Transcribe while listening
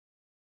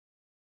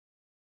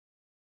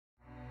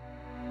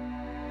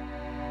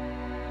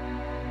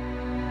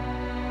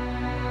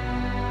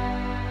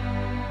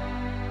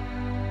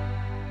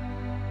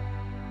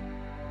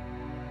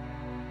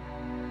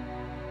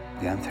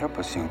The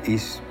Antropocen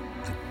is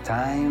the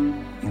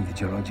time in the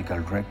geological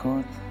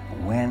record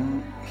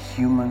when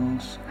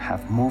humans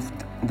have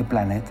moved the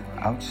planet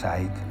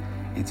outside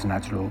its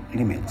natural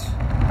limits.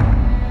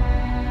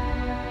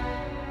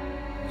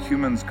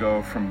 Humans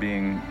go from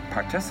being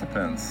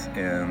participants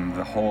in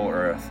the whole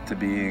Earth to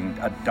being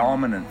a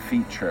dominant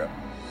feature.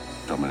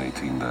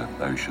 Dominating the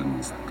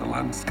oceans, the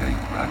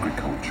landscape,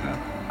 agriculture,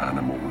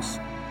 animals.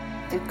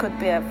 It could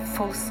be a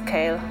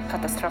full-scale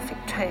catastrophic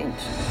change.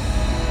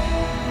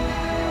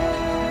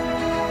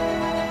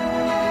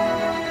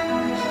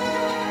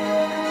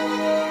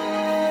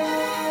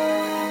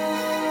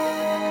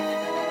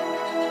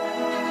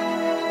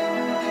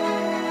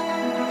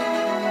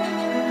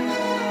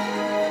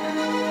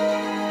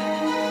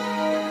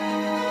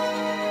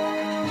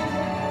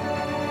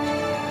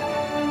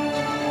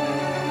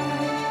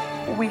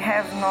 We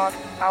have not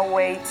a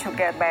way to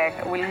get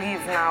back. We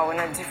live now in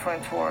a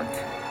different world.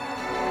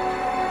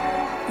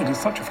 It is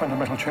such a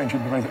fundamental change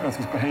in the way the Earth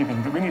is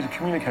behaving that we need to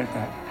communicate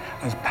that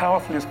as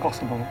powerfully as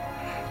possible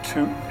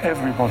to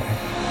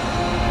everybody.